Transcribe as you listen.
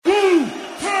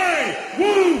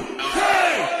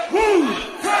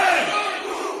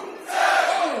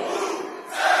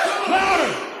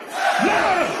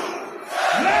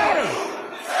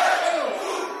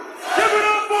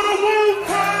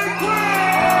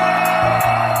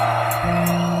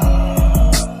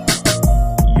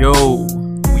Yo,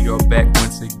 we are back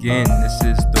once again. This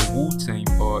is the Wu-Tang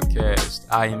Podcast.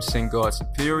 I am Sin God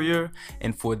Superior,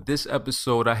 and for this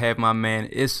episode, I have my man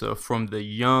Issa from the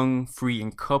Young, Free,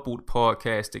 and Coupled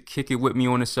podcast to kick it with me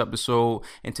on this episode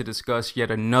and to discuss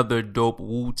yet another dope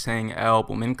Wu-Tang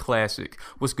album and classic.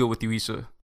 What's good with you, Issa?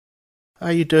 How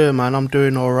you doing, man? I'm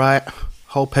doing alright.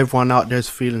 Hope everyone out there's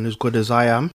feeling as good as I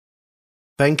am.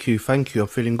 Thank you. I'm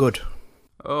feeling good.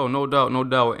 Oh, no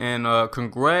doubt. And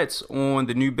congrats on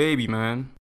the new baby,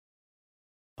 man.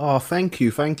 Oh, thank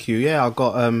you. Yeah,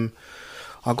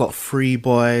 I got 3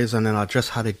 boys and then I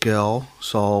just had a girl.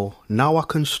 So now I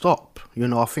can stop.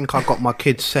 I think I got my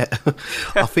kids set.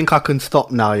 I think I can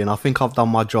stop now, I think I've done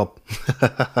my job.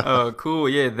 Cool.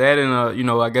 Yeah, that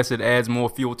and I guess it adds more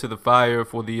fuel to the fire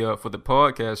for the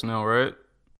podcast now, right?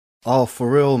 Oh, for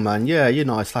real, man. Yeah,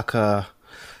 it's like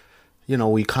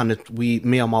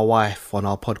me and my wife on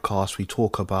our podcast, we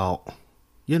talk about,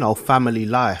 family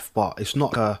life, but it's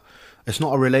not a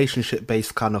relationship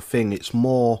based kind of thing. It's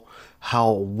more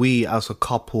how we as a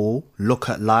couple look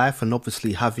at life, and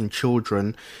obviously having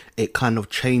children, it kind of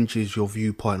changes your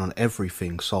viewpoint on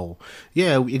everything. So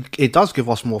yeah, it does give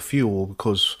us more fuel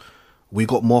because we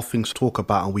got more things to talk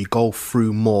about and we go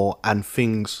through more and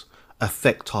things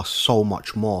affect us so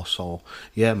much more. So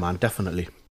yeah, man, definitely.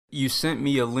 You sent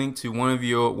me a link to one of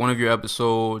your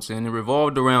episodes, and it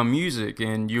revolved around music.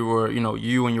 And you were,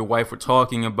 you and your wife were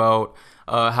talking about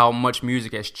how much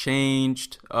music has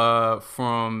changed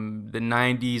from the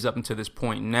 '90s up until this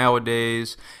point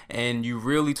nowadays. And you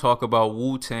really talk about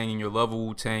Wu-Tang and your love of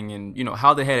Wu-Tang, and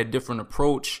how they had a different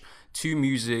approach to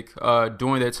music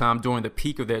during their time, during the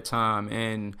peak of their time.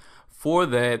 And for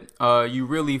that, you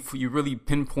really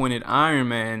pinpointed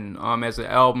Ironman as an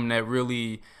album that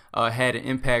really had an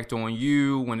impact on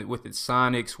you with its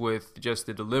sonics, with just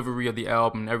the delivery of the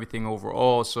album and everything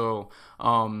overall. So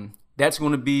that's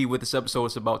going to be what this episode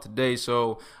is about today.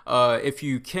 So if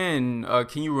you can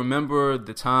you remember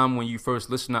the time when you first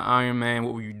listened to Ironman?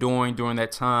 What were you doing during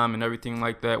that time and everything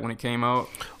like that when it came out?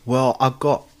 Well, I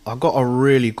got a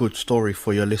really good story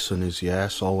for your listeners, yeah.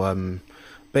 So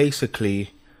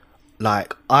basically,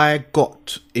 like, I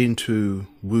got into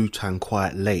Wu-Tang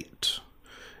quite late.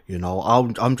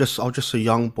 I'm just a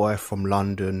young boy from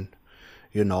London.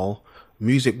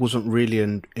 Music wasn't really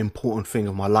an important thing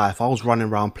in my life. I was running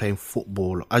around playing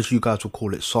football, as you guys would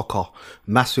call it, soccer,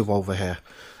 massive over here.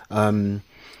 And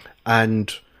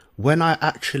when I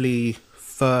actually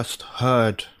first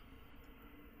heard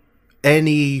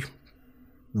any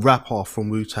rapper from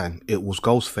Wu-Tang, it was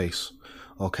Ghostface.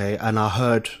 Okay, and I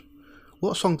heard,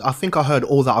 what song? I think I heard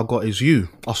All That I Got Is You.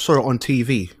 I saw it on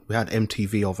TV. We had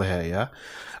MTV over here, yeah?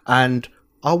 And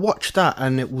I watched that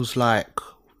and it was like,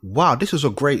 wow, this is a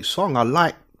great song. I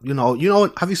like,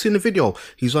 have you seen the video?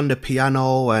 He's on the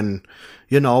piano and,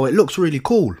 it looks really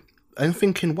cool. And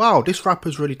thinking, wow, this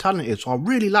rapper's really talented. So I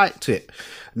really liked it.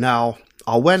 Now,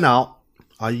 I went out,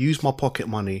 I used my pocket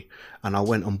money and I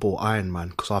went and bought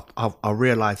Ironman because I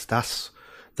realized that's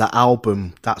the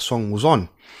album that song was on.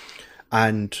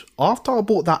 And after I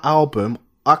bought that album,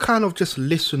 I kind of just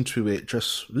listened to it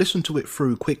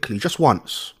through quickly, just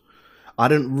once. I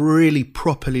didn't really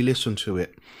properly listen to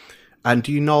it. And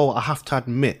I have to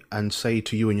admit and say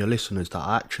to you and your listeners that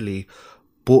I actually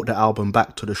bought the album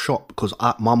back to the shop because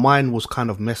my mind was kind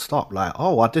of messed up. Like,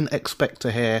 I didn't expect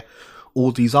to hear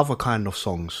all these other kind of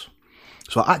songs.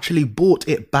 So I actually bought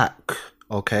it back,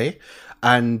 okay?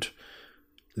 And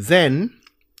then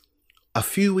a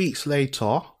few weeks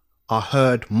later, I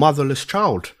heard Motherless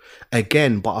Child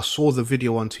again, but I saw the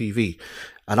video on TV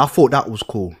and I thought that was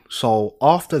cool. So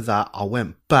after that, I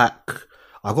went back,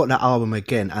 I got that album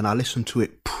again and I listened to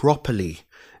it properly,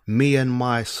 me and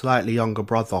my slightly younger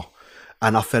brother,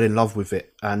 and I fell in love with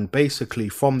it. And basically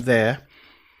from there,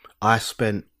 I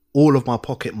spent all of my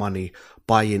pocket money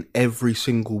buying every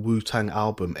single Wu-Tang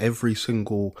album, every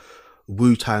single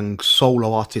Wu-Tang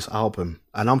solo artist album.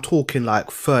 And I'm talking like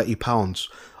 £30.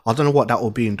 I don't know what that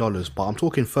will be in dollars, but I'm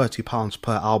talking £30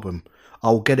 per album.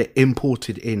 I'll get it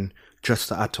imported in just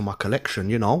to add to my collection,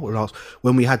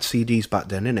 when we had CDs back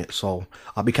then, innit? So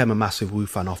I became a massive Wu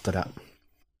fan after that.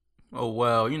 Oh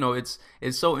wow, it's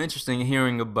so interesting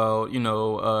hearing about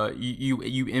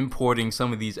you importing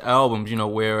some of these albums,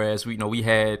 whereas we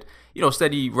had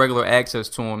steady regular access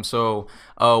to them. So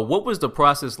what was the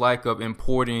process like of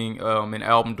importing an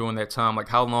album during that time? Like,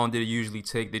 how long did it usually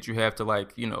take? Did you have to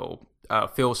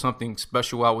fill something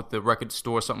special out with the record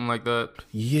store, something like that?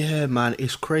 Yeah, man,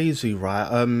 it's crazy, right?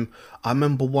 I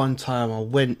remember one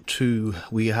time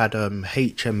we had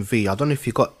HMV. I don't know if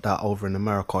you got that over in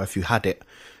America, or if you had it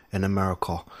in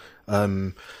America.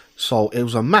 So it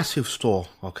was a massive store,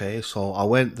 okay? So I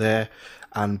went there,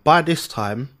 and by this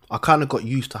time, I kind of got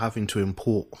used to having to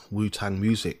import Wu-Tang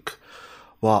music.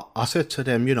 But I said to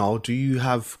them, do you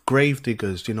have grave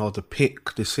diggers, the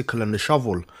pick, the sickle, and the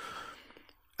shovel?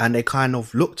 And they kind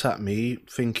of looked at me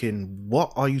thinking,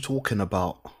 what are you talking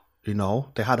about?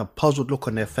 They had a puzzled look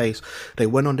on their face. They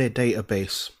went on their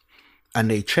database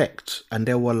and they checked, and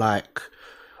they were like,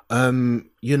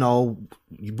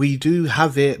 we do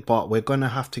have it, but we're going to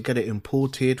have to get it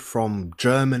imported from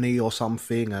Germany or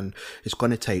something. And it's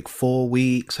going to take 4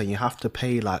 weeks, and you have to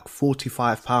pay like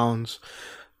 £45.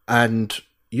 And,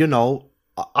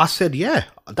 I said, yeah,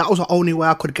 that was the only way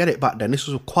I could get it back then. This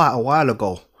was quite a while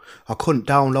ago. I couldn't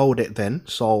download it then.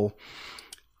 So,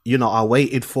 I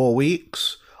waited 4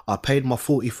 weeks. I paid my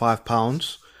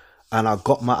 £45 and I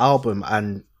got my album.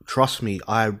 And trust me,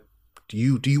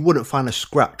 you wouldn't find a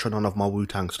scratch on none of my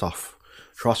Wu-Tang stuff.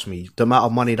 Trust me, the amount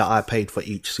of money that I paid for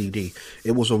each CD,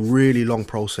 it was a really long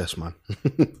process, man.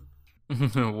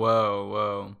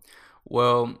 Wow.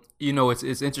 Well,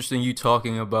 it's interesting you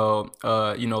talking about,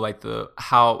 like the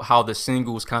how the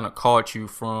singles kind of caught you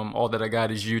from All That I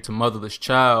Got Is You to Motherless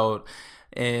Child.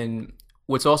 And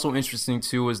what's also interesting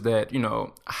too is that,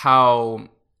 how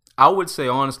I would say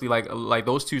honestly, like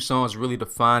those two songs really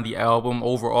define the album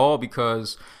overall,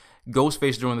 because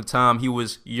Ghostface during the time he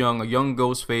was young, a young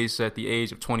Ghostface at the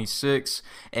age of 26,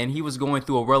 and he was going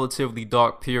through a relatively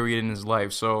dark period in his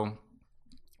life. So,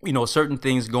 certain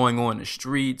things going on in the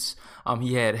streets.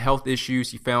 He had health issues.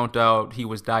 He found out he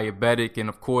was diabetic, and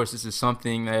of course, this is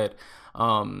something that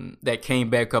that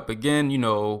came back up again.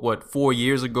 4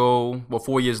 years ago? Well,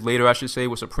 4 years later, I should say,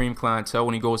 with Supreme Clientele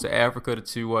when he goes to Africa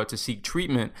to seek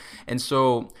treatment. And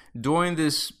so during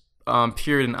this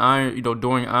period in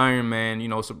during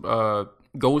Ironman,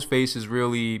 Ghostface is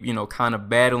really, kind of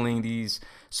battling these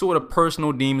sort of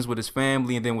personal demons with his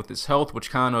family and then with his health, which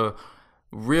kind of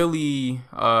really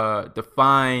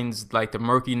defines like the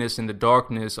murkiness and the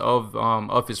darkness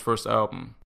of his first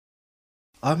album.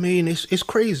 I mean, it's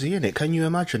crazy, isn't it? Can you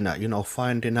imagine that?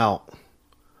 Finding out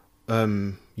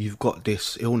you've got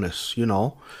this illness,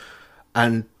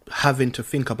 and having to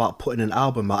think about putting an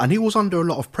album out. And he was under a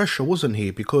lot of pressure, wasn't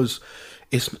he? Because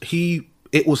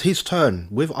it was his turn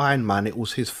with Iron Man. It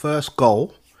was his first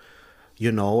goal,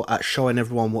 at showing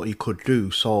everyone what he could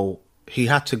do. So he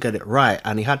had to get it right,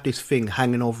 and he had this thing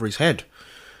hanging over his head.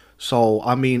 So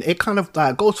I mean, it kind of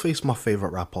like Ghostface, my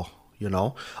favorite rapper.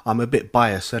 I'm a bit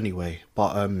biased anyway,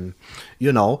 but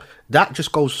that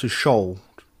just goes to show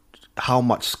how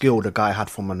much skill the guy had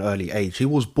from an early age. He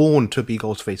was born to be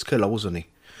Ghostface Killah, wasn't he?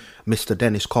 Mr.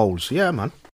 Dennis Coles. Yeah,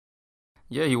 man.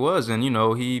 Yeah, he was, and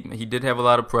he did have a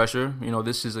lot of pressure.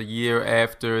 This is a year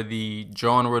after the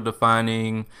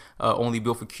genre-defining "Only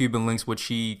Built for Cuban Links," which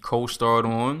he co-starred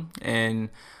on, and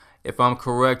if I'm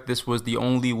correct, this was the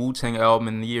only Wu-Tang album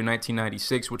in the year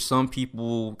 1996, which some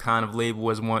people kind of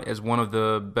label as one of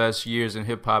the best years in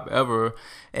hip hop ever.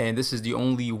 And this is the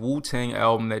only Wu-Tang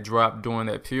album that dropped during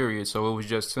that period, so it was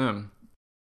just him.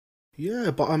 Yeah,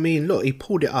 but I mean, look, he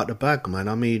pulled it out the bag, man.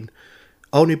 I mean,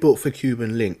 Only Built for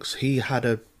Cuban Links, he had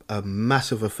a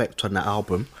massive effect on that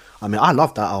album. I mean, I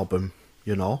love that album,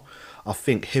 I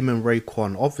think him and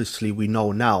Raekwon, obviously we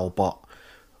know now, but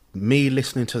me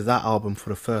listening to that album for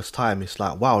the first time, it's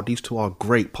like, wow, these two are a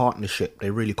great partnership. They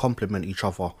really complement each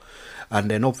other. And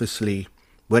then obviously,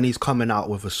 when he's coming out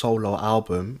with a solo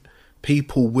album,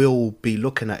 people will be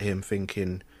looking at him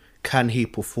thinking, can he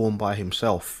perform by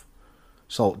himself?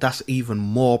 So that's even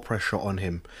more pressure on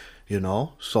him,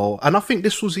 So, and I think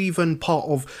this was even part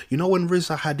of, when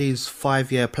RZA had his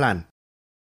 5-year plan.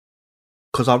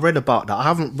 Because I read about that. I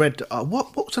haven't read...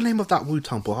 what was the name of that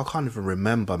Wu-Tang book? I can't even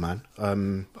remember, man.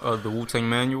 The Wu-Tang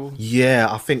Manual? Yeah,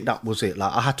 I think that was it.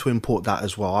 Like, I had to import that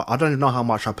as well. I don't know how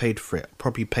much I paid for it.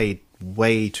 Probably paid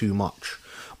way too much.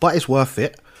 But it's worth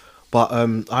it. But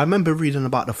I remember reading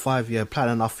about the 5-year plan.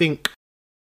 And I think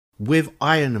with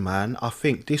Iron Man, I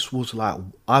think this was like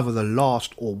either the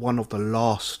last or one of the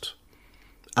last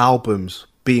albums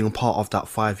being part of that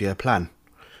 5-year plan.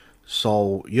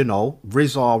 So,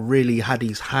 RZA really had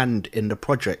his hand in the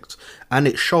project, and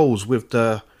it shows with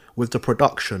the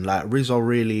production. Like, RZA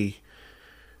really,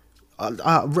 I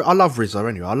love RZA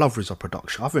anyway. I love RZA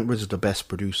production. I think RZA's the best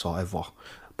producer ever,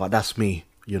 but that's me,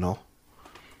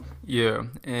 Yeah,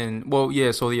 and well,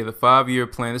 yeah. So the 5-year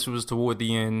plan. This was toward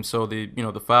the end. So the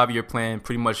 5-year plan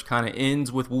pretty much kind of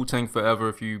ends with Wu-Tang Forever,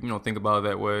 if you think about it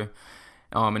that way.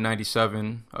 In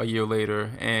 '97, a year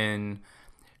later, and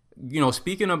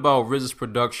speaking about RZA's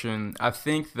production, I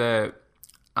think that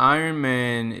Iron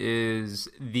Man is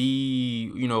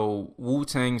the,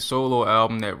 Wu-Tang solo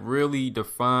album that really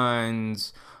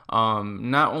defines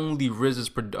not only RZA's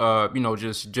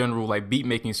just general like beat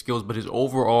making skills, but his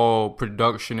overall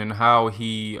production and how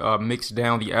he mixed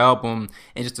down the album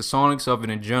and just the sonics of it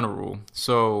in general.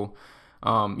 So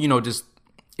just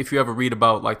if you ever read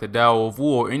about like the Tao of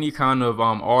War or any kind of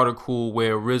article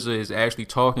where RZA is actually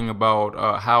talking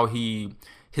about how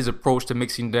his approach to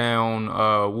mixing down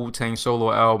Wu-Tang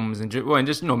solo albums and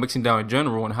just mixing down in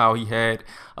general, and how he had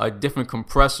different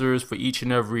compressors for each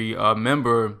and every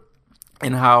member,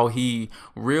 and how he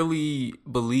really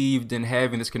believed in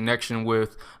having this connection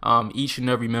with each and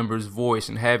every member's voice,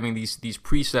 and having these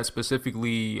presets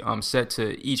specifically set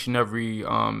to each and every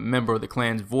member of the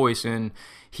clan's voice. And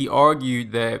he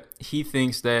argued that he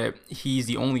thinks that he's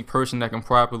the only person that can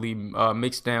properly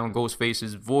mix down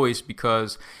Ghostface's voice,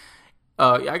 because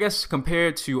I guess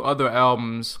compared to other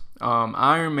albums,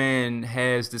 Ironman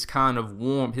has this kind of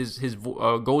warmth. His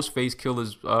Ghostface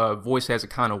Killah's voice has a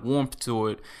kind of warmth to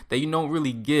it that you don't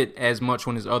really get as much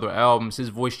on his other albums. His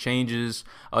voice changes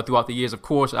throughout the years. Of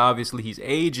course, obviously he's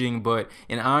aging, but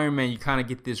in Ironman you kind of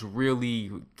get this really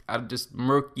just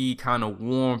murky kind of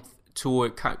warmth to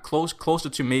it, closer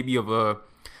to maybe of a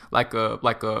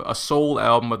soul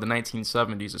album of the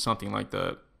 1970s or something like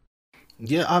that.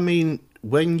 Yeah, I mean,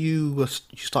 when you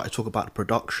started to talk about the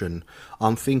production,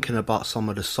 I'm thinking about some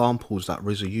of the samples that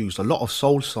RZA used. A lot of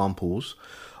soul samples,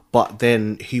 but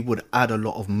then he would add a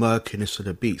lot of murkiness to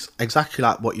the beats. Exactly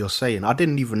like what you're saying. I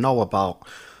didn't even know about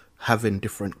having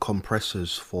different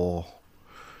compressors for,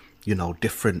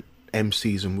 different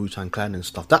MCs and Wu-Tang Clan and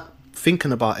stuff. That,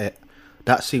 thinking about it,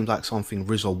 that seems like something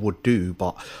RZA would do,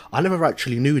 but I never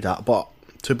actually knew that. But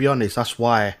to be honest, that's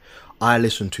why I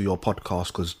listen to your podcast,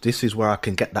 because this is where I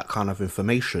can get that kind of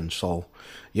information. So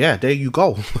yeah, there you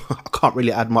go. I can't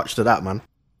really add much to that, man.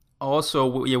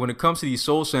 Also, yeah, when it comes to these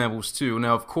soul samples too,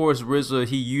 now of course RZA,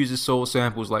 he uses soul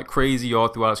samples like crazy all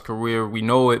throughout his career, we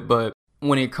know it, but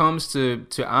when it comes to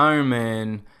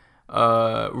Ironman,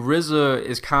 RZA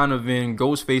is kind of in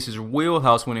Ghostface's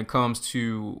wheelhouse when it comes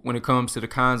to the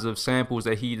kinds of samples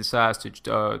that he decides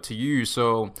to use.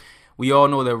 So we all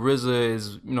know that RZA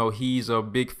is, he's a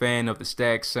big fan of the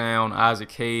Stack Sound,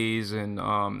 Isaac Hayes, and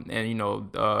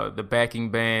the backing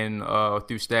band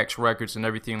through Stax Records and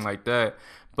everything like that.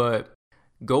 But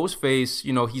Ghostface,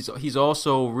 he's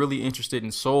also really interested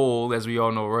in soul, as we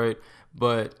all know, right?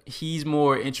 But he's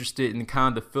more interested in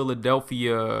kind of the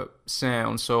Philadelphia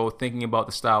sound. So thinking about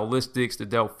the stylistics, the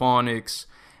Delphonics,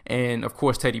 and of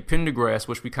course Teddy Pendergrass,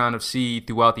 which we kind of see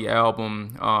throughout the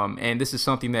album. And this is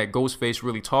something that Ghostface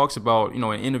really talks about, in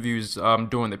interviews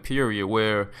during the period,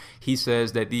 where he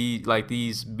says that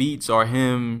these beats are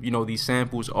him, these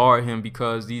samples are him,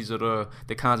 because these are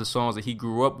the kinds of songs that he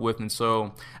grew up with. And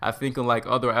so I think like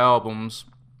other albums,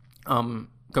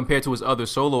 compared to his other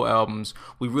solo albums,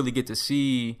 we really get to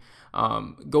see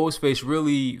Ghostface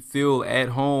really feel at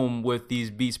home with these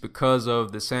beats because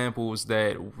of the samples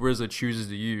that RZA chooses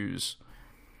to use.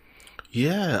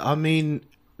 Yeah, I mean,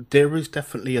 there is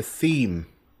definitely a theme.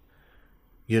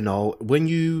 When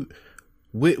you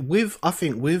I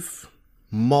think with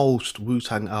most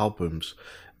Wu-Tang albums,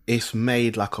 it's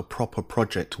made like a proper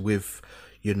project with,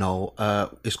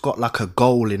 it's got like a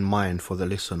goal in mind for the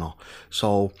listener.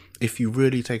 So if you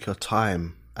really take your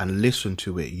time and listen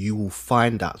to it, you will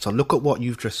find that. So look at what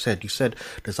you've just said. You said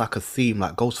there's like a theme,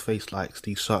 like Ghostface likes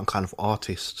these certain kind of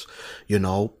artists,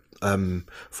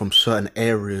 from certain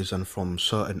areas and from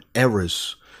certain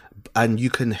eras. And you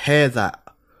can hear that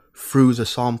through the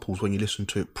samples when you listen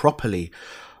to it properly.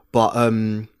 But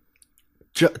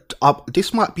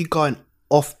this might be going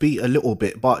offbeat a little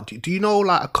bit, but do you know,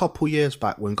 like a couple years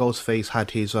back when Ghostface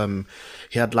had his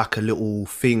he had like a little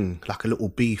thing, like a little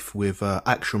beef with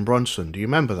Action Bronson? Do you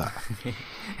remember that?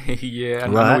 Yeah, I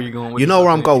right? know where you're going with you know where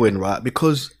I'm going, right?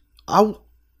 Because I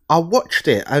watched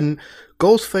it, and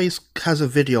Ghostface has a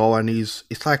video, and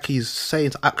it's like he's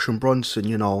saying to Action Bronson,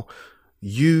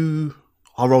 you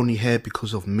are only here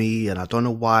because of me, and I don't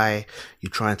know why you're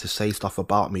trying to say stuff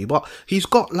about me. But he's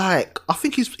got like, I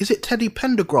think is it Teddy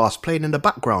Pendergrass playing in the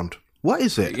background? What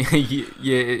is it?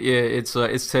 yeah, it's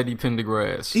Teddy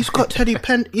Pendergrass. He's got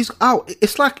he's out.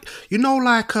 It's like,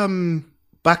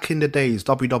 back in the days,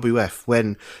 WWF,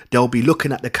 when they'll be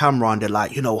looking at the camera and they're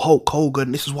like, Hulk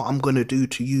Hogan, this is what I'm going to do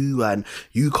to you and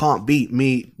you can't beat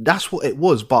me. That's what it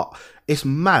was. But it's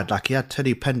mad. Like, he had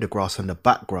Teddy Pendergrass in the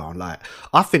background. Like,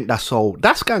 I think that's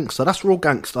gangster. That's real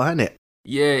gangster, isn't it?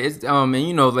 Yeah, it's and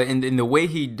in the way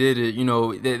he did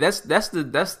it, that's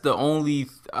the only,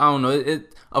 I don't know,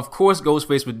 of course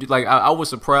Ghostface would do, like, I was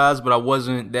surprised, but I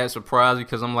wasn't that surprised,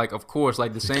 because I'm like, of course,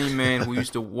 like, the same man who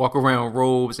used to walk around in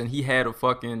robes, and he had a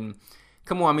fucking,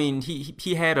 come on, I mean,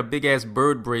 he had a big ass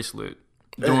bird bracelet.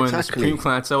 during the Supreme Exactly.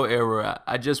 Clientele era.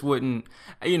 I just wouldn't,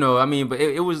 I mean, but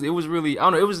it was really, I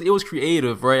don't know, it was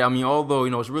creative, right? I mean, although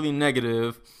it's really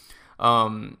negative,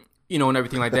 and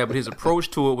everything like that, but his approach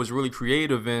to it was really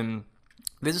creative. And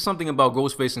this is something about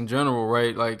Ghostface in general,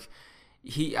 right? Like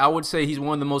I would say he's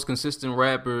one of the most consistent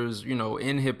rappers,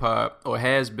 in hip hop, or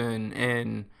has been.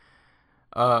 And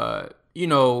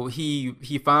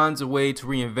he finds a way to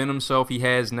reinvent himself. He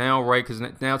has now, right? Because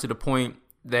now to the point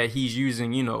that he's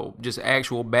using, just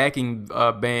actual backing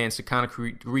bands to kind of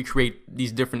recreate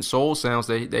these different soul sounds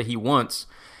that he wants.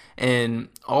 And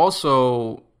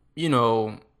also,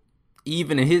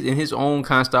 even in his own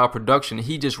kind of style production,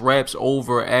 he just raps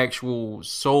over actual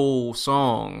soul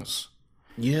songs.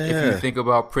 If you Yeah. think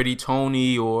about Pretty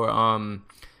Tony, or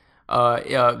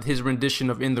his rendition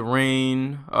of "In the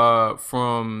Rain"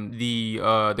 from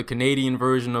the Canadian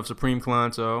version of Supreme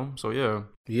Clientele. So yeah.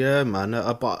 Yeah, man.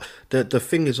 But the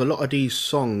thing is, a lot of these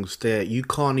songs, there you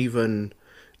can't even.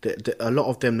 A lot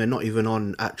of them, they're not even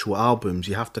on actual albums.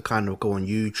 You have to kind of go on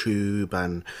YouTube,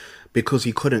 and because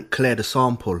he couldn't clear the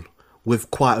sample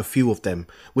with quite a few of them,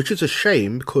 which is a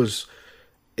shame because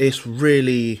it's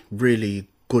really, really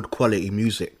good quality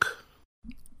music.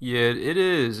 Yeah, it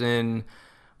is. And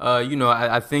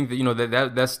I think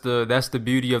that that's the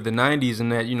beauty of the '90s,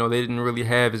 and that they didn't really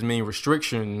have as many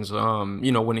restrictions,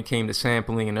 when it came to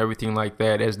sampling and everything like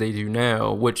that as they do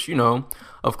now. Which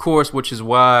of course, which is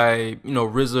why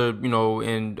RZA,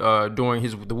 in during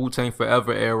the Wu-Tang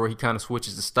Forever era, he kind of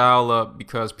switches the style up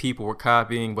because people were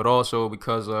copying, but also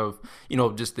because of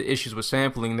just the issues with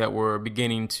sampling that were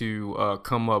beginning to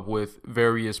come up with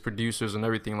various producers and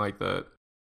everything like that.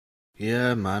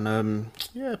 Yeah, man.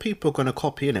 Yeah, people are gonna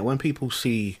copy in it when people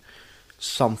see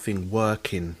something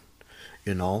working.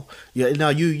 Yeah. Now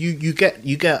you get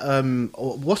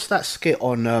what's that skit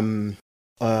on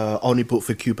Only Book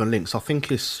for Cuban Links? I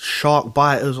think it's Shark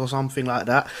Biters or something like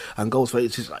that. And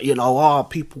Ghostface is like,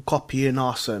 people copying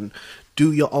us and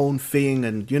do your own thing,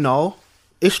 and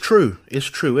it's true. It's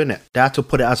true, isn't it? They had to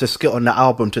put it as a skit on the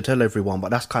album to tell everyone, but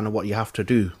that's kind of what you have to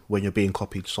do when you're being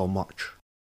copied so much.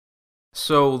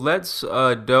 So let's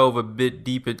delve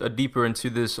deeper into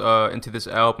this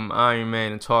album Iron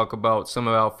Man, and talk about some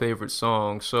of our favorite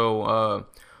songs. So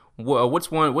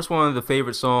what's one of the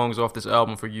favorite songs off this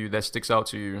album for you that sticks out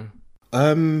to you?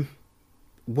 Um,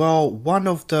 well, one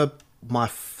of the my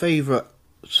favorite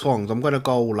songs, I'm gonna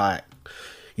go like,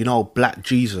 Black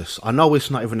Jesus. I know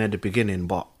it's not even in the beginning,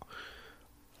 but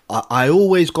I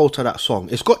always go to that song.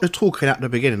 It's got the talking at the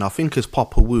beginning. I think it's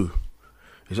Papa Wu.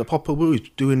 Is it Papa Wu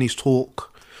doing his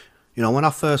talk? When I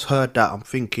first heard that, I'm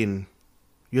thinking,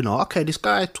 okay, this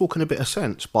guy talking a bit of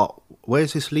sense, but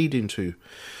where's this leading to?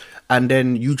 And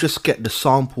then you just get the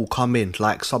sample come in,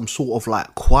 like some sort of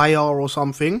like choir or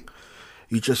something.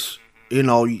 You just,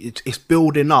 it's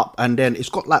building up, and then it's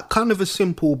got like kind of a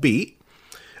simple beat,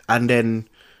 and then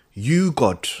You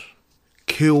God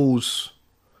kills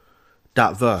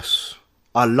that verse.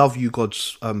 I love You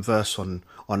God's verse on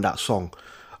that song.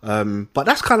 But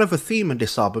that's kind of a theme in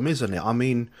this album, isn't it? I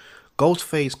mean,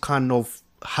 Ghostface kind of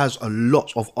has a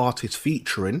lot of artists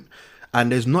featuring,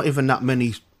 and there's not even that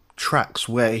many tracks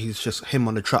where he's just him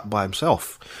on the track by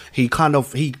himself. He kind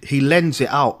of he lends it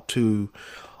out to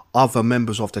other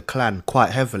members of the clan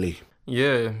quite heavily.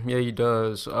 Yeah, he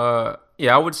does.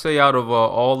 Yeah, I would say out of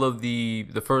all of the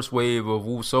first wave of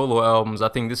Wu solo albums, I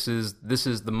think this is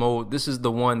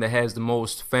the one that has the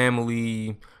most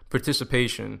family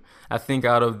participation. I think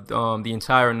out of the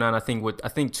entire nine, I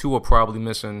think two are probably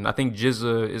missing. I think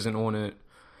Jizza isn't on it,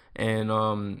 and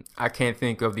I can't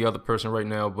think of the other person right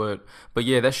now. But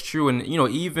yeah, that's true. And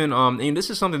even and this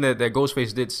is something that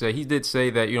Ghostface did say. He did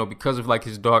say that because of like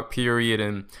his dark period,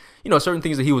 and certain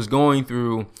things that he was going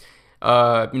through.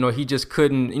 He just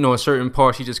couldn't, in certain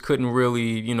parts, he just couldn't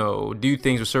really, do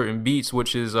things with certain beats,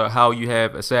 which is how you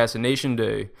have Assassination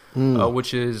Day,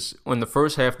 which is on the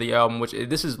first half of the album, which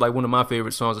this is like one of my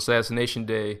favorite songs, Assassination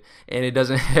Day, and it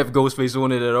doesn't have Ghostface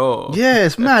on it at all. Yeah,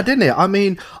 it's mad, isn't it? I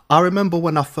mean, I remember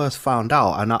when I first found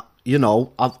out, and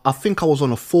I think I was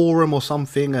on a forum or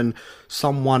something, and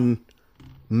someone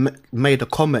made a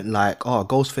comment like, "Oh,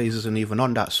 Ghostface isn't even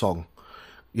on that song."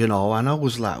 And I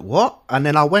was like, what? And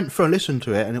then I went through and listened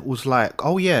to it, and it was like,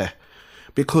 oh yeah,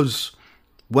 because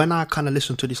when I kind of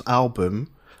listen to this album,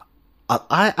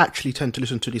 I actually tend to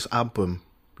listen to this album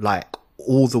like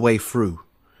all the way through.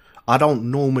 I don't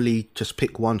normally just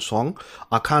pick one song.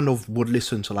 I kind of would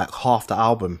listen to like half the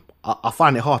album. I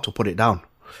find it hard to put it down.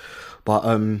 But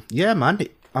yeah, man,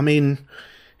 I mean,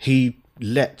 he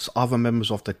lets other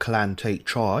members of the clan take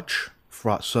charge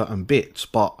throughout certain bits,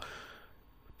 but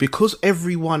because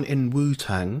everyone in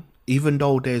Wu-Tang even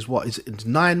though there's what is it,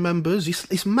 9 members.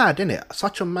 It's mad, isn't it?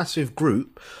 Such a massive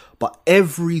group, but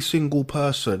every single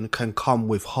person can come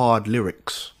with hard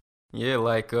lyrics. Yeah,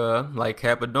 like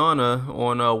Capadonna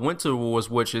on Winter Wars,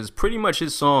 which is pretty much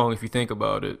his song if you think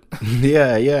about it.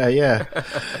 Yeah.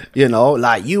 You know,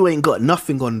 like you ain't got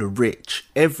nothing on the rich.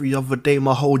 Every other day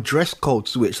my whole dress code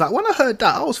switch. Like when I heard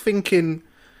that, I was thinking,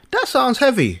 that sounds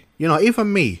heavy. You know,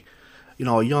 even me, you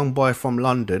know, a young boy from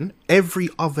London, every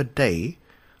other day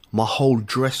my whole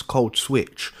dress code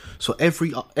switch. So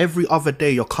every other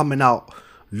day you're coming out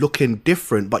looking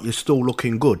different, but you're still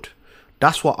looking good.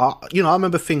 That's what I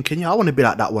remember thinking, yeah, I want to be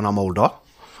like that when I'm older.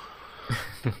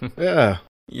 Yeah.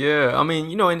 Yeah, I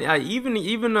mean, and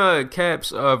even Cap's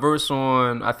verse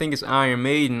on, I think it's Iron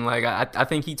Maiden. Like I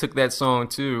think he took that song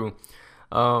too.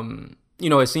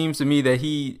 It seems to me that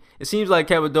it seems like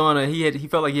Capadonna, he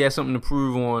felt like he had something to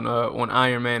prove on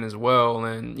Iron Man as well.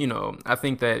 And I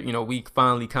think that we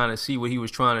finally kind of see what he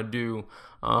was trying to do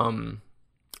on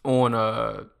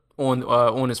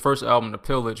his first album, The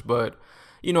Pillage. But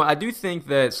I do think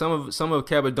that some of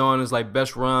Capadonna's like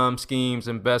best rhyme schemes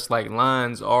and best like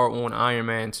lines are on Iron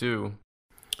Man too.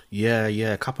 Yeah,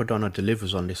 Capadonna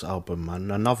delivers on this album,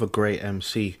 man. Another great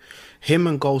MC. Him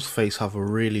and Ghostface have a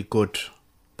really good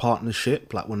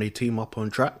partnership. Like when they team up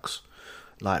on tracks,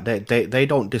 like they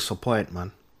don't disappoint,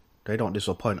 man. They don't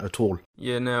disappoint at all.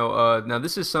 Yeah. Now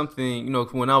this is something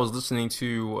when I was listening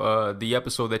to the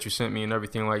episode that you sent me and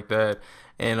everything like that,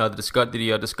 and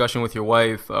the discussion with your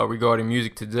wife regarding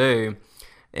music today,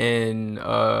 and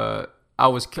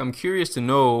I'm curious to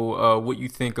know what you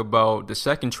think about the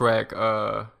second track,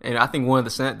 and I think one of the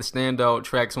standout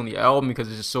tracks on the album because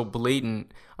it's just so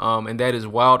blatant, and that is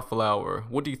Wildflower.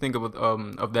 What do you think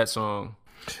of that song?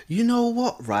 You know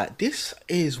what, right? This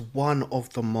is one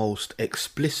of the most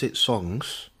explicit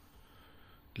songs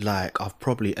like I've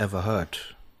probably ever heard.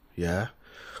 Yeah.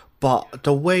 But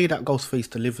the way that Ghostface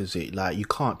delivers it, like you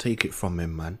can't take it from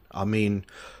him, man. I mean,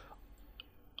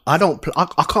 I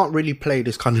can't really play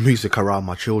this kind of music around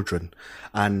my children.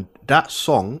 And that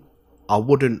song, I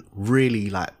wouldn't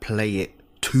really like play it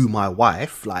to my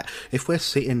wife. Like if we're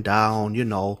sitting down,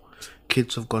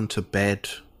 kids have gone to bed,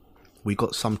 we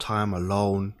got some time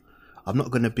alone, I'm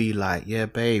not going to be like, yeah,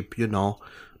 babe,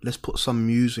 let's put some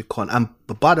music on. And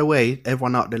but by the way,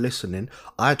 everyone out there listening,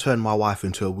 I turned my wife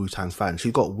into a Wu-Tang fan.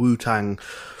 She got Wu-Tang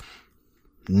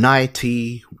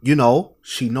 90,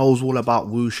 she knows all about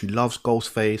Wu. She loves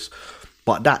Ghostface.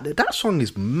 But that song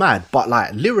is mad. But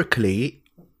like lyrically,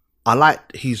 I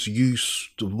like his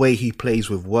use, the way he plays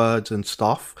with words and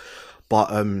stuff. But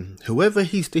whoever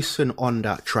he's dissing on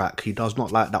that track, he does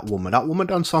not like that woman. That woman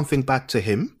done something bad to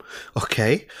him,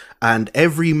 okay? And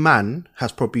every man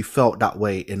has probably felt that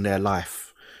way in their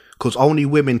life. Because only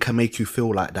women can make you feel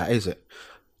like that, is it?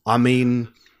 I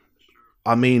mean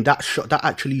that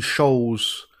actually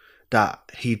shows that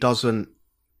he doesn't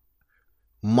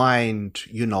mind,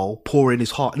 pouring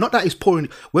his heart. Not that he's pouring.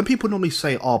 When people normally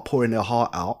say, pouring their heart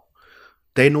out,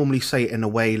 they normally say it in a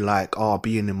way like,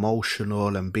 being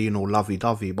emotional and being all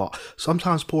lovey-dovey. But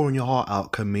sometimes pouring your heart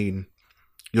out can mean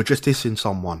you're just dissing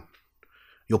someone.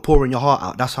 You're pouring your heart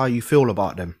out. That's how you feel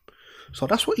about them. So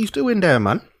that's what he's doing there,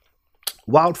 man.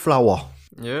 Wildflower.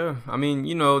 Yeah, I mean,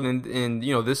 and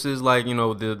this is like,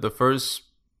 the first,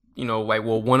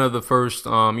 one of the first,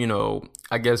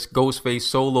 I guess Ghostface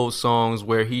solo songs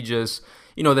where he just,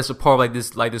 that's a part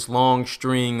of like this long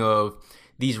string of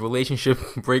these relationship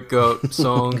breakup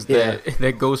songs Yeah.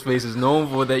 that Ghostface is known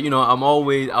for. That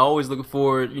I always looking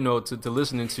forward to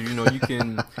listening to. You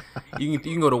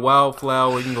can go to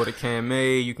Wildflower, you can go to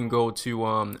Camé, you can go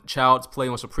to Child's Play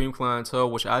on Supreme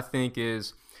Clientele, which I think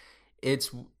it's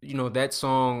that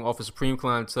song off of Supreme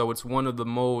Clientele. It's one of the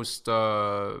most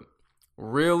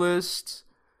realist,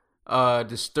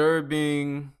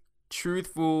 disturbing,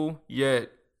 truthful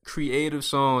yet creative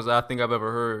songs I think I've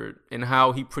ever heard, and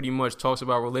how he pretty much talks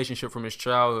about relationship from his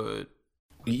childhood.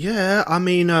 Yeah, I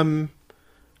mean,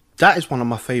 that is one of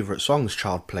my favourite songs,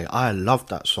 Child Play. I love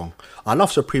that song. I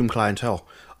love Supreme Clientele.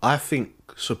 I think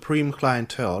Supreme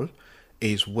Clientele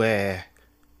is where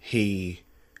he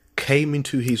came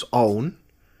into his own.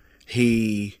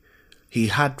 He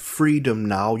had freedom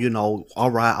now,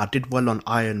 alright, I did well on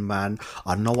Ironman.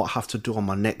 I know what I have to do on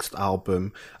my next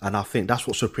album. And I think that's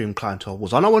what Supreme Clientele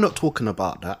was. I know we're not talking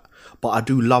about that, but I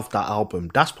do love that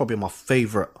album. That's probably my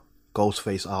favourite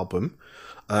Ghostface album.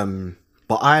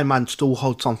 But Ironman still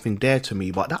holds something dear to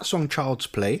me. But that song, Child's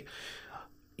Play,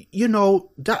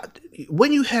 that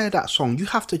when you hear that song, you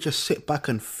have to just sit back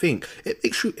and think.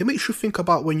 It makes you think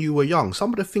about when you were young.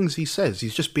 Some of the things he says,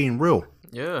 he's just being real.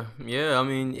 Yeah.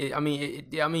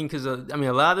 Because a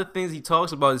lot of the things he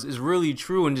talks about is really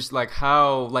true, and just like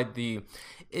how like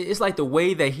it's like the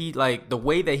way that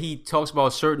he talks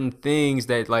about certain things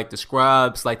that like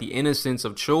describes like the innocence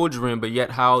of children, but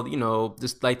yet how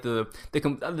just like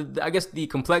I guess the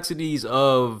complexities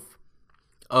of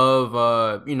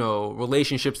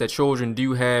relationships that children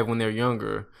do have when they're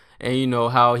younger, and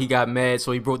how he got mad,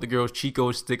 so he broke the girl's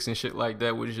Chico sticks and shit like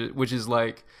that, which is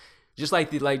like just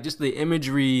the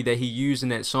imagery that he used in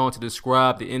that song to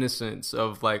describe the innocence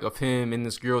of him and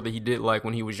this girl that he did like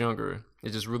when he was younger.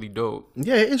 It's just really dope.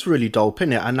 Yeah, it is really dope,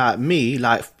 isn't it? And like me,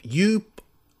 like you,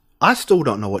 I still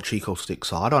don't know what Chico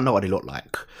sticks are. I don't know what they look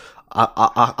like.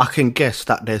 I can guess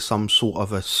that there's some sort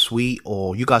of a sweet,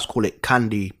 or you guys call it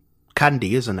candy,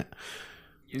 isn't it?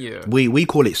 Yeah. We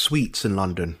call it sweets in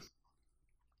London.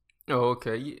 Oh,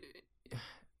 okay.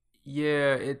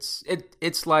 Yeah, it's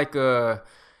like I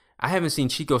haven't seen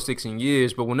Chico sticks in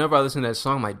years, but whenever I listen to that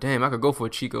song, I'm like, damn, I could go for a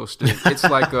Chico stick. It's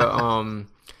like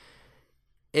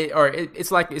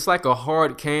it's like a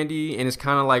hard candy, and it's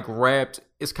kind of like wrapped.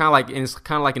 It's kind of like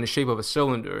in the shape of a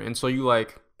cylinder, and so you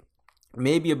like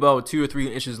maybe about 2 or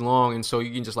 3 inches long, and so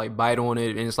you can just like bite on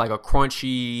it, and it's like a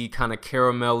crunchy kind of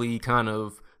caramelly kind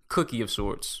of cookie of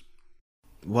sorts.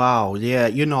 Wow,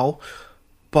 yeah,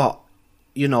 but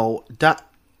that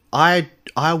I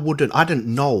didn't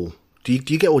know. Do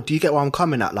you get where I'm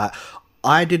coming at? Like,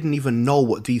 I didn't even know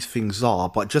what these things are,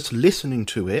 but just listening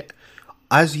to it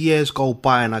as years go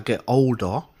by and I get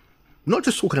older, not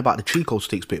just talking about the Chico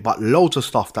sticks bit, but loads of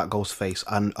stuff that Ghostface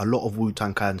and a lot of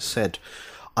Wu-Tang Clan said,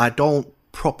 I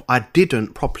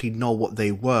didn't properly know what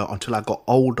they were until I got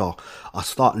older. I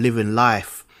start living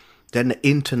life. Then the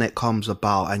internet comes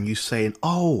about and you saying,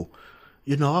 oh,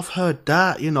 I've heard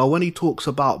that, when he talks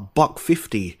about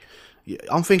 $1.50,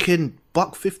 I'm thinking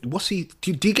 $1.50. What's he?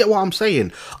 Do you get what I'm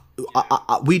saying?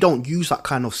 We don't use that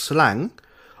kind of slang,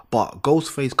 but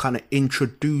Ghostface kind of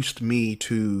introduced me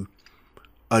to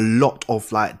a lot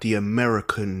of like the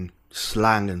American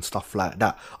slang and stuff like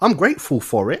that. I'm grateful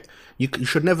for it. You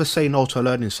should never say no to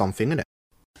learning something, innit?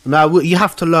 Now you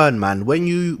have to learn, man. When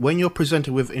you're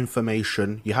presented with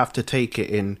information, you have to take it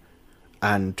in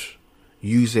and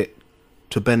use it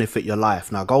to benefit your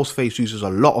life. Now Ghostface uses a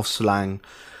lot of slang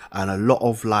and a lot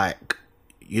of like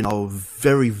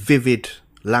very vivid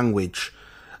language,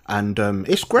 and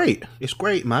it's great. It's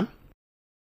great, man.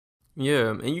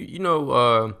 Yeah,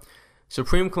 and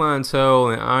Supreme Clientele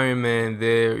and Ironman,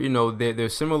 they're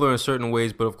similar in certain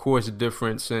ways, but of course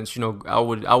different. Since I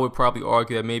would probably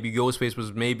argue that maybe Ghostface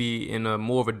was maybe in a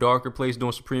more of a darker place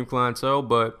doing Supreme Clientele.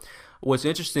 But what's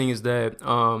interesting is that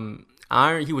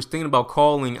he was thinking about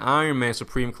calling Ironman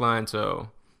Supreme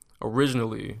Clientele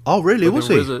originally. Oh, really? Was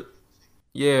he?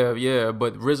 Yeah,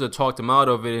 but RZA talked him out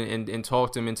of it and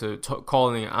talked him into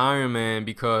calling it Iron Man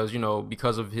because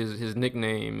of his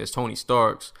nickname as Tony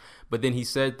Stark's. But then he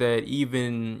said that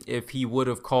even if he would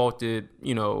have called it,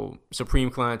 Supreme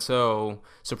Clientele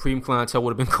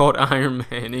would have been called Iron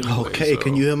Man anyway. Okay, so.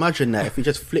 Can you imagine that if he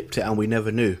just flipped it and we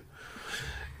never knew?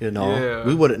 Yeah.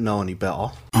 We wouldn't know any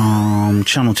better.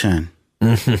 Channel 10.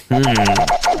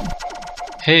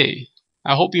 Hey,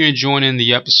 I hope you're enjoying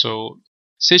the episode.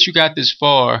 Since you got this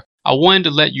far, I wanted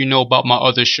to let you know about my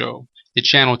other show, the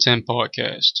Channel 10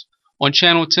 podcast. On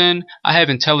Channel 10, I have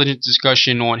intelligent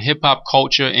discussion on hip-hop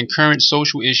culture and current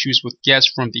social issues with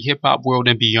guests from the hip-hop world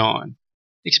and beyond.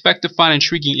 Expect to find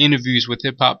intriguing interviews with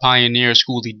hip-hop pioneer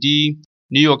Schoolie D,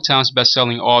 New York Times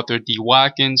bestselling author D.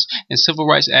 Watkins, and civil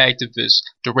rights activist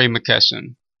DeRay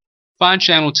McKesson. Find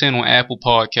Channel 10 on Apple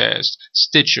Podcasts,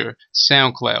 Stitcher,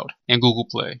 SoundCloud, and Google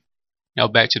Play. Now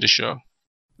back to the show.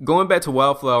 Going back to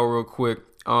Wildflower real quick,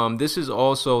 this is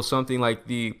also something like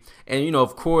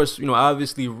of course,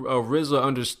 obviously RZA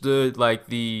understood like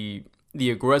the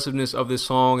aggressiveness of this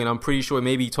song, and I'm pretty sure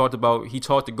maybe he talked to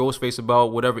Ghostface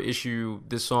about whatever issue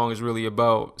this song is really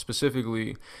about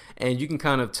specifically, and you can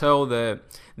kind of tell that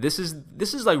this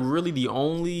is like really the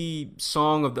only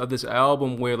song of this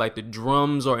album where like the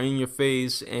drums are in your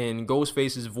face and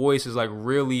Ghostface's voice is like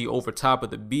really over top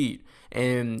of the beat.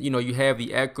 And you have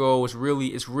the echo. It's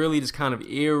really just kind of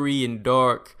eerie and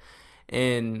dark,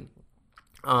 and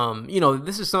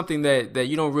this is something that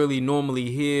you don't really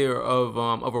normally hear of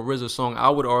a RZA song. I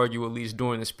would argue, at least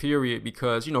during this period,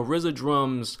 because RZA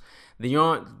drums, they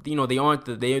aren't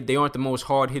the most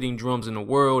hard hitting drums in the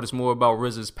world. It's more about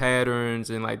RZA's patterns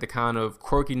and like the kind of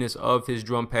quirkiness of his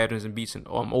drum patterns and beats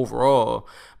overall,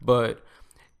 but.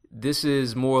 This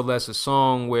is more or less a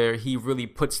song where he really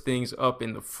puts things up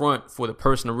in the front for the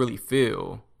person to really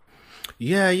feel.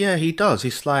 Yeah, he does.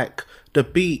 It's like the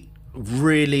beat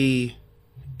really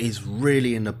is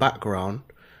really in the background,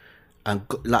 and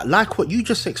like what you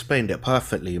just explained it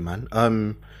perfectly,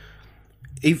 man.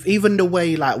 Even the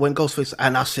way, like, when Ghostface,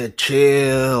 and I said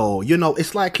chill, you know,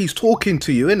 it's like he's talking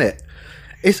to you, innit?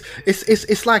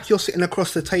 It's like you're sitting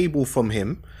across the table from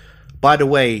him. By the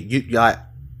way, you like,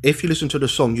 if you listen to the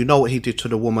song, you know what he did to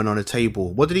the woman on the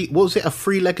table. What was it, a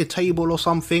 3-legged table or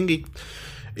something?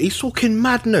 He's talking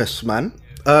madness, man.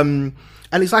 And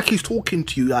it's like he's talking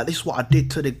to you like, this is what I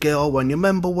did to the girl, and you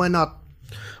remember when I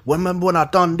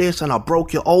done this and I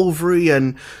broke your ovary.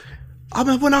 And I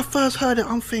mean, when I first heard it,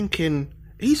 I'm thinking,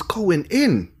 he's going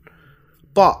in.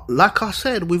 But like I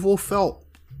said, we've all felt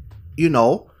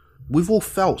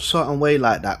certain way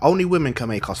like that. Only women can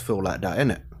make us feel like that,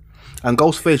 innit? And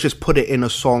Ghostface just put it in a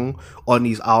song on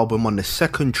his album on the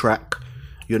second track,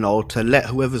 you know, to let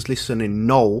whoever's listening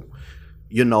know,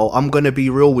 you know, I'm going to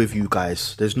be real with you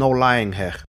guys. There's no lying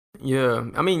here. Yeah,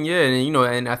 I mean, yeah, and you know,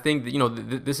 and I think that, you know,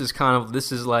 this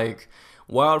is like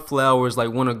Wildflower is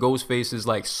like one of Ghostface's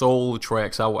like soul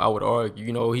tracks. I would argue,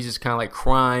 you know, he's just kind of like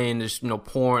crying, just, you know,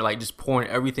 pouring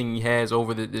everything he has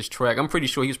over this track. I'm pretty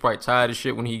sure he was probably tired of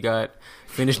shit when he got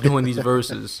finished doing these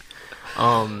verses.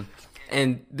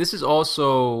 And this is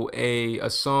also a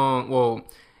song. Well,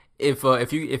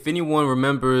 if anyone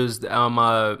remembers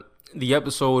the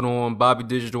episode on Bobby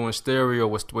Digital and Stereo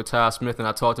with Ty Smith, and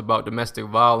I talked about domestic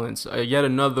violence, yet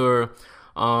another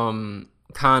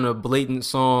kind of blatant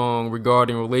song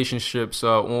regarding relationships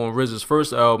on RZA's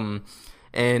first album.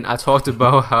 And I talked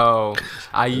about how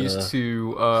I used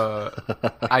to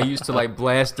like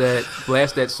blast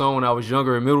that song when I was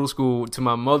younger in middle school to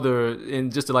my mother,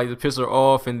 and just to piss her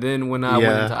off. And then when I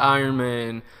went into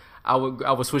Ironman, I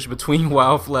would switch between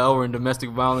Wildflower and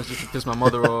domestic violence just to piss my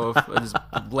mother off. I just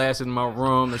blasted in my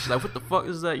room, and she's like, "What the fuck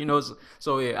is that?" You know.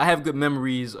 So yeah, I have good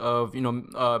memories of, you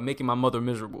know, making my mother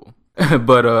miserable.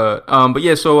 but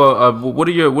yeah. So what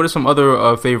are some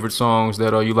other favorite songs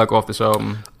that you like off this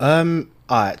album?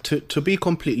 Alright, to be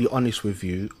completely honest with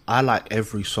you, I like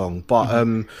every song, but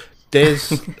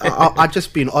there's I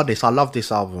just being honest, I love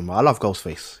this album. I love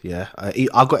Ghostface. Yeah, I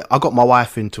got my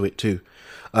wife into it too.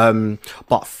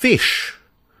 But Fish,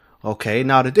 okay.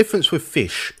 Now the difference with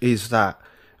Fish is that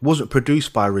it wasn't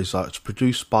produced by RZA, it's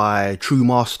produced by True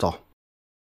Master.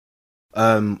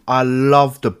 I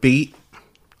love the beat.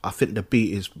 I think the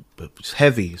beat is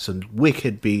heavy. It's a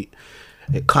wicked beat.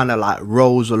 It kind of like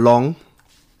rolls along.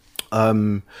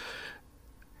 The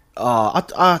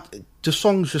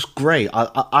song's just great.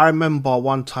 I remember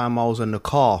one time I was in the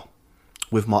car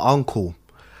with my uncle,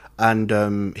 and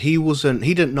he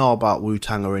didn't know about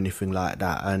Wu-Tang or anything like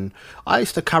that, and I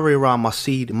used to carry around my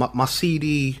CD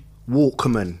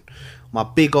Walkman, my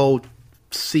big old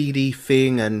CD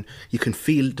thing, and you can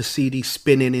feel the CD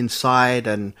spinning inside.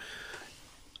 And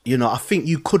you know, I think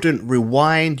you couldn't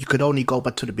rewind. You could only go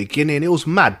back to the beginning. It was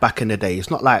mad back in the day.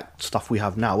 It's not like stuff we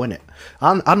have now, innit?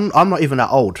 I'm not even that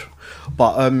old.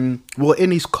 But we were in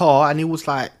his car, and he was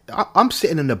like, I'm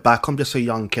sitting in the back. I'm just a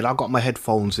young kid. I got my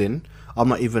headphones in. I'm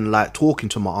not even like talking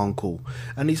to my uncle.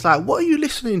 And he's like, what are you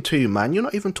listening to, man? You're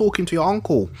not even talking to your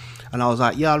uncle. And I was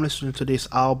like, yeah, I'm listening to this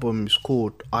album. It's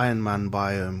called Ironman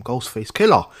by Ghostface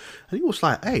Killah. And he was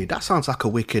like, hey, that sounds like a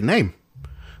wicked name.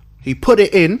 He put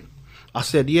it in. I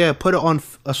said, yeah, put it on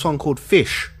a song called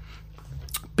Fish.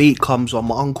 Beat comes on.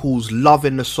 My uncle's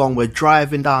loving the song. We're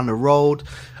driving down the road.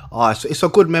 It's a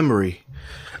good memory.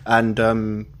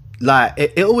 And like,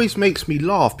 it always makes me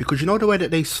laugh, because you know the way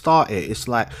that they start it? It's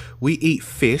like, we eat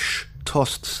fish,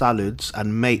 tossed salads,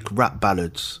 and make rap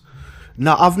ballads.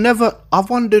 Now, I've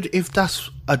wondered if that's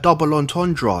a double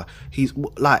entendre. He's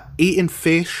like eating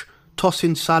fish,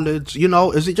 tossing salads. You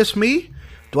know, is it just me?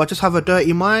 Do I just have a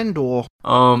dirty mind, or?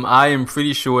 I am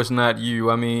pretty sure it's not you.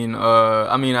 I've always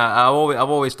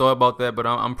thought about that, but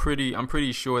I'm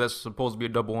pretty sure that's supposed to be a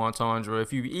double entendre.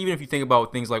 Even if you think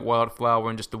about things like Wildflower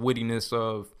and just the wittiness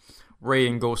of Ray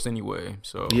and Ghost anyway.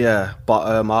 So yeah, but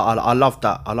I love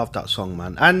that. I love that song,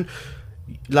 man. And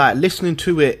like, listening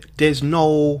to it, there's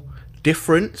no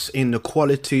difference in the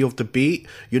quality of the beat.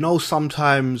 You know,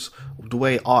 sometimes the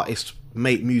way artists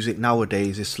make music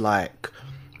nowadays, it's like,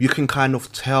 you can kind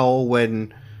of tell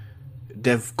when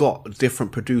they've got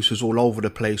different producers all over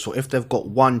the place, or if they've got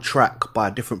one track by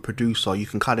a different producer, you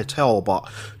can kind of tell. But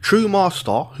True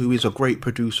Master, who is a great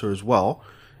producer as well,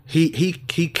 he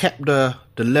kept the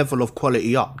level of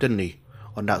quality up, didn't he,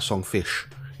 on that song Fish?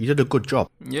 He did a good job.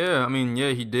 Yeah, I mean,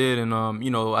 yeah, he did. And you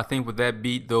know, I think with that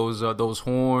beat, those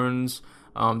horns,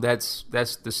 that's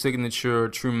the signature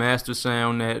True Master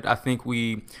sound that I think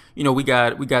we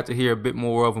got to hear a bit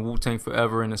more of in Wu-Tang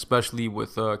Forever, and especially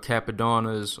with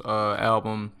Capadonna's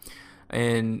album.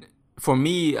 And for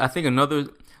me, I think another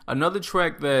Another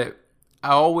track that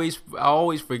I always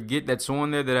forget that's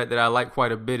on there that I like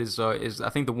quite a bit is I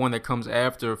think the one that comes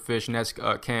after Fish, and that's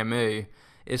Kame.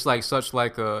 It's like such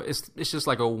like a it's just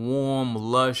like a warm,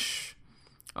 lush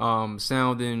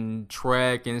sounding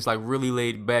track, and it's like really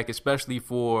laid back, especially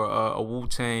for a Wu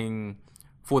Tang,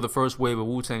 for the first wave of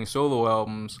Wu Tang solo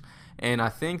albums. And I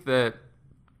think that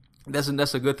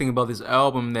that's a good thing about this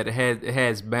album, that it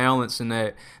has balance, and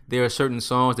that there are certain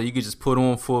songs that you could just put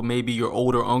on for maybe your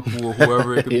older uncle or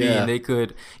whoever it could be, and they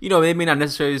could, they may not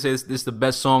necessarily say this is the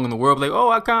best song in the world, but like,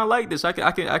 oh, I kind of like this, I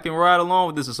can ride along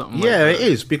with this or something. Yeah, like that.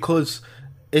 it is, because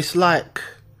it's like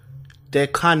they're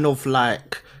kind of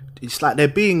like, it's like they're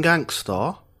being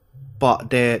gangster, but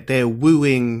they're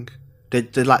wooing.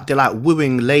 They're like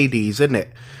wooing ladies, isn't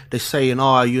it? They're saying,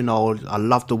 oh, I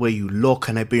love the way you look,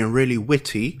 and they're being really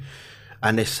witty,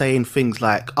 and they're saying things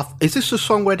like, is this a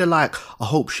song where they're like, I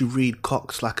hope she read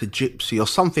cocks like a gypsy or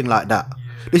something like that?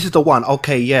 Yeah. This is the one,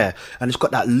 okay, yeah, and it's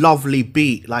got that lovely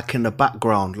beat like in the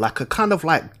background, like a kind of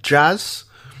like jazz.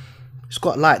 It's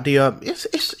got like the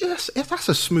that's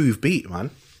a smooth beat,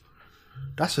 man.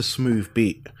 That's a smooth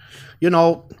beat.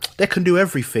 They can do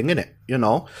everything, innit?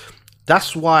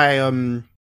 That's why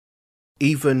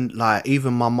even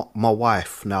my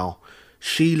wife now,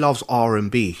 she loves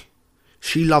R&B.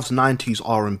 She loves 90s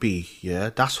R&B,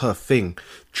 yeah? That's her thing.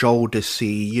 Joe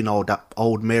Desi, that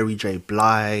old Mary J.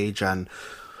 Blige and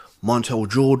Montel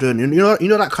Jordan, you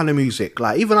know that kind of music.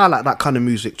 Like, even I like that kind of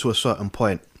music to a certain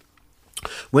point.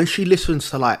 When she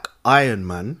listens to like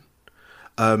Ironman,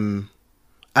 and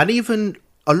even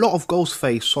a lot of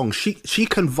Ghostface songs, she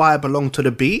can vibe along to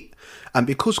the beat. And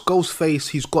because Ghostface,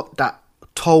 he's got that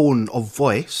tone of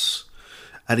voice,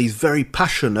 and he's very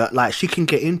passionate, like, she can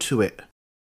get into it.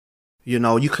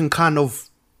 You can kind of,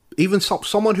 even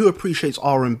someone who appreciates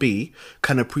R&B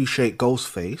can appreciate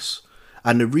Ghostface.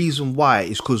 And the reason why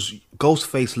is because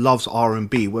Ghostface loves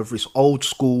R&B, whether it's old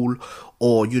school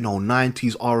or,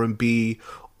 90s R&B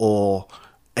or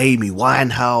Amy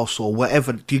Winehouse or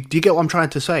whatever. Do you get what I'm trying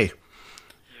to say?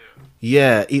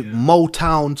 Yeah,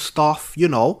 Motown stuff,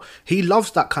 he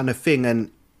loves that kind of thing,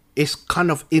 and it's kind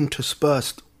of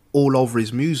interspersed all over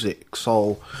his music.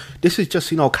 So this is just,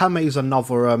 Kame is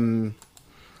another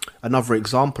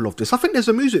example of this. I think there's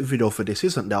a music video for this,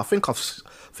 isn't there? I think I've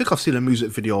seen a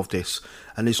music video of this,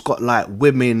 and it's got like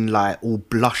women like all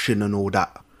blushing and all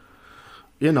that.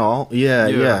 Yeah.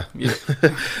 Yeah.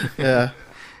 Yeah.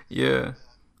 Yeah.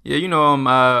 Yeah,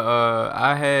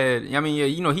 I had, I mean,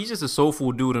 yeah, he's just a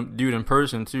soulful dude in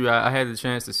person too. I had the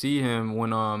chance to see him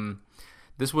when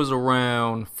this was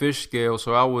around Fish Scale,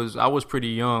 so I was pretty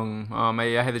young.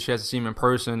 I had the chance to see him in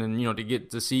person, and to get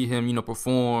to see him,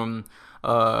 perform.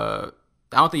 I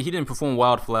don't think he didn't perform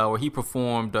Wildflower. He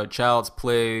performed Child's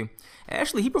Play.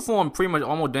 Actually, he performed pretty much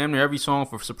almost damn near every song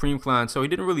for Supreme Client, so he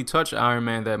didn't really touch Iron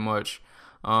Man that much.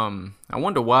 I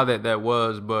wonder why that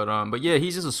was, but yeah,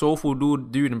 he's just a soulful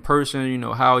dude in person.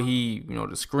 How he,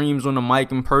 the screams on the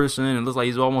mic in person, and looks like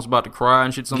he's almost about to cry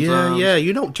and shit sometimes. Yeah. Do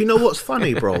you know what's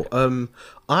funny, bro?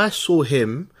 I saw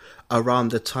him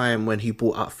around the time when he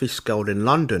bought out Fish Scale in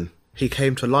London. He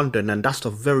came to London, and that's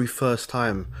the very first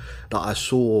time that I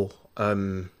saw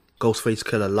Ghostface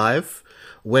Killah live.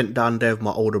 Went down there with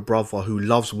my older brother who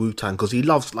loves Wu-Tang, because he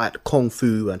loves like Kung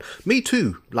Fu, and me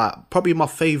too. Like, probably my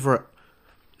favourite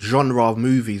genre of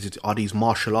movies are these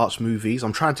martial arts movies.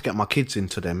 I'm trying to get my kids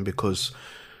into them because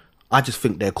I just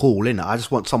think they're cool, innit? I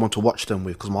just want someone to watch them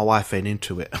with, because my wife ain't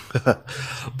into it.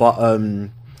 But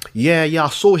yeah, I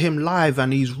saw him live,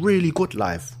 and he's really good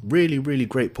live. Really, really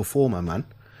great performer, man.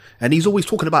 And he's always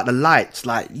talking about the lights,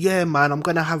 like, yeah, man, I'm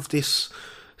gonna have this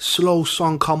slow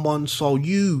song come on, so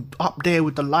you up there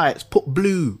with the lights, put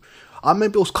blue. I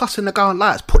remember it was cussing the guy on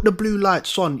lights, put the blue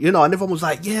lights on, and everyone was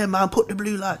like, yeah, man, put the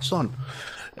blue lights on.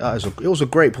 It was a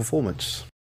great performance.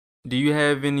 Do you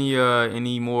have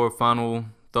any more final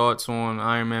thoughts on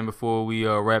Iron Man before we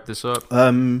wrap this up?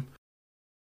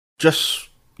 Just,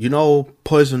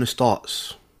 Poisonous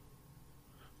Darts.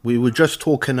 We were just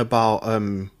talking about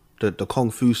the Kung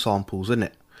Fu samples,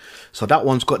 innit? So that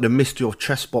one's got the Mystery of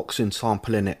Chess Boxing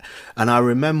sample in it. And I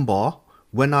remember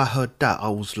when I heard that, I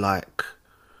was like,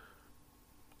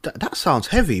 that sounds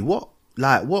heavy. What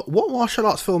martial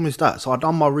arts film is that? So I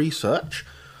done my research.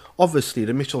 Obviously,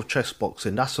 the Mystery of Chess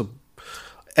Boxing,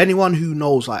 anyone who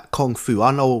knows like Kung Fu, I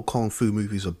know Kung Fu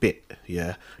movies a bit,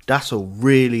 yeah. That's a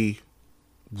really,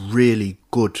 really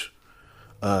good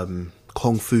Kung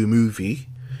Fu movie,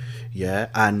 yeah.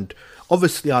 And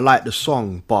obviously I like the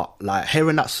song, but like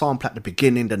hearing that sample at the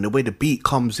beginning, then the way the beat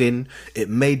comes in, it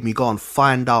made me go and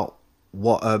find out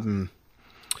what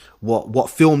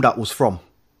film that was from.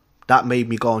 that made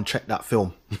me go and check that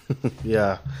film.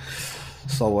 Yeah.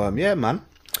 So yeah, man.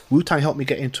 Wu-Tang helped me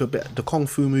get into a bit of the kung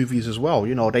fu movies as well.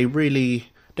 You know,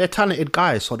 they're talented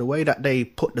guys. So the way that they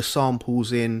put the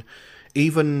samples in,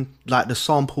 even like the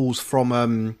samples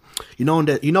from you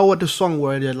know what the song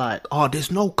where they're like, oh,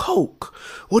 there's no coke.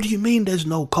 What do you mean there's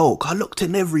no coke? I looked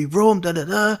in every room, da da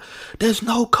da. There's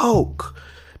no coke.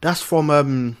 That's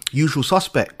from Usual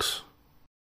Suspects.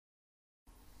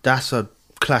 That's a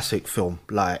classic film.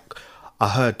 Like, I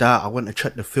heard that, I went to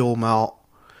check the film out,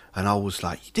 and I was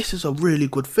like, this is a really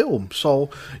good film. So,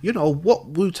 you know, what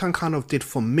Wu-Tang kind of did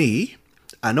for me,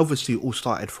 and obviously it all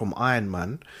started from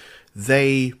Ironman,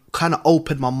 they kind of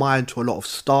opened my mind to a lot of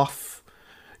stuff.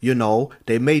 You know,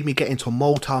 they made me get into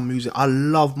Motown music. I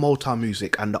love Motown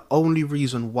music, and the only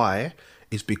reason why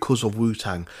is because of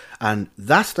Wu-Tang. And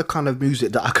that's the kind of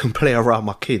music that I can play around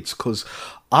my kids, because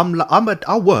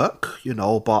I work, you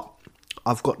know, but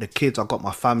I've got the kids, I've got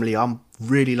my family. I'm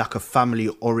really like a family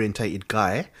orientated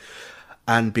guy.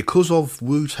 And because of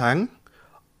Wu-Tang,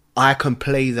 I can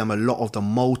play them a lot of the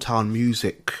Motown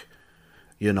music,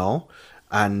 you know,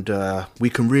 and we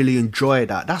can really enjoy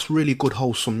that. That's really good,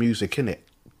 wholesome music, innit?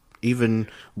 Even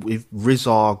with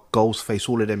RZA, Ghostface,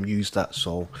 all of them use that.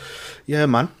 So, yeah,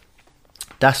 man.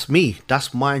 That's me. This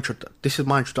is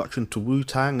my introduction to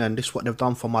Wu-Tang, and this is what they've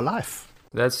done for my life.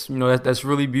 That's that's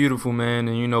really beautiful, man.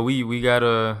 And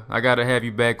I gotta have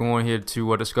you back on here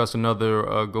to discuss another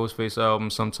Ghostface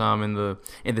album sometime in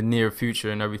the near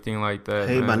future and everything like that.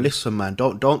 Hey man, listen man,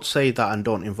 don't say that and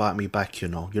don't invite me back. You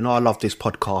know I love this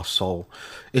podcast, so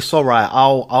it's all right.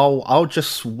 I'll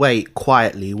just wait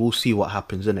quietly. We'll see what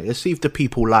happens, innit? Let's see if the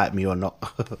people like me or not.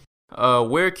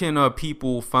 Where can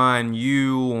people find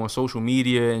you on social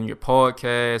media and your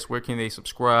podcast? Where can they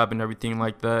subscribe and everything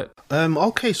like that?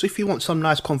 Okay, so if you want some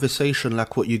nice conversation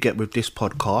like what you get with this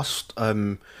podcast,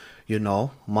 you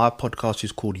know, my podcast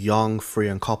is called Young, Free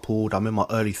and Coupled. I'm in my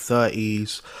early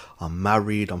 30s. I'm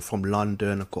married. I'm from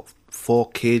London. I've got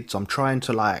 4 kids. I'm trying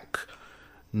to like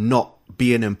not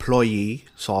be an employee,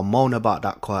 so I moan about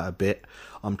that quite a bit.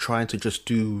 I'm trying to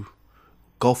just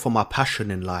go for my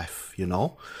passion in life, you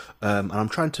know, and I'm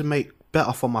trying to make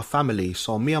better for my family.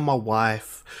 So me and my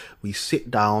wife, we sit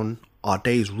down. Our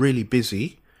day is really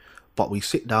busy, but we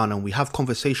sit down and we have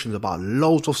conversations about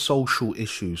loads of social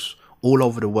issues all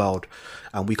over the world,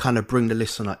 and we kind of bring the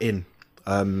listener in.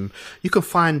 You can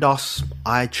find us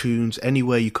iTunes,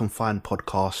 anywhere you can find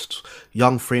podcasts,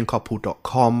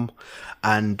 youngfreeandcouple.com,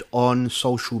 and on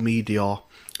social media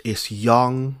it's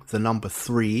young, the number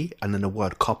 3, and then the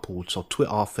word coupled. So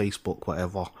Twitter, Facebook,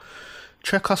 whatever.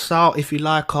 Check us out if you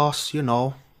like us, you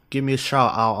know. Give me a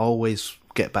shout out. I always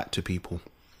get back to people.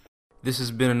 This has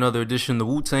been another edition of the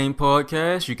Wu-Tang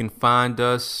Podcast. You can find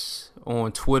us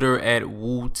on Twitter at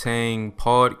Wu-Tang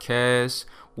Podcast.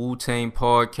 Wu-Tang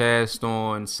Podcast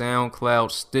on SoundCloud,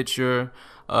 Stitcher.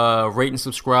 Rate and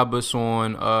subscribe us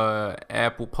on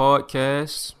Apple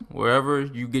Podcasts. Wherever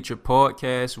you get your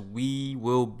podcasts, we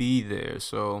will be there.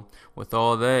 So with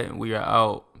all that, we are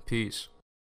out. Peace.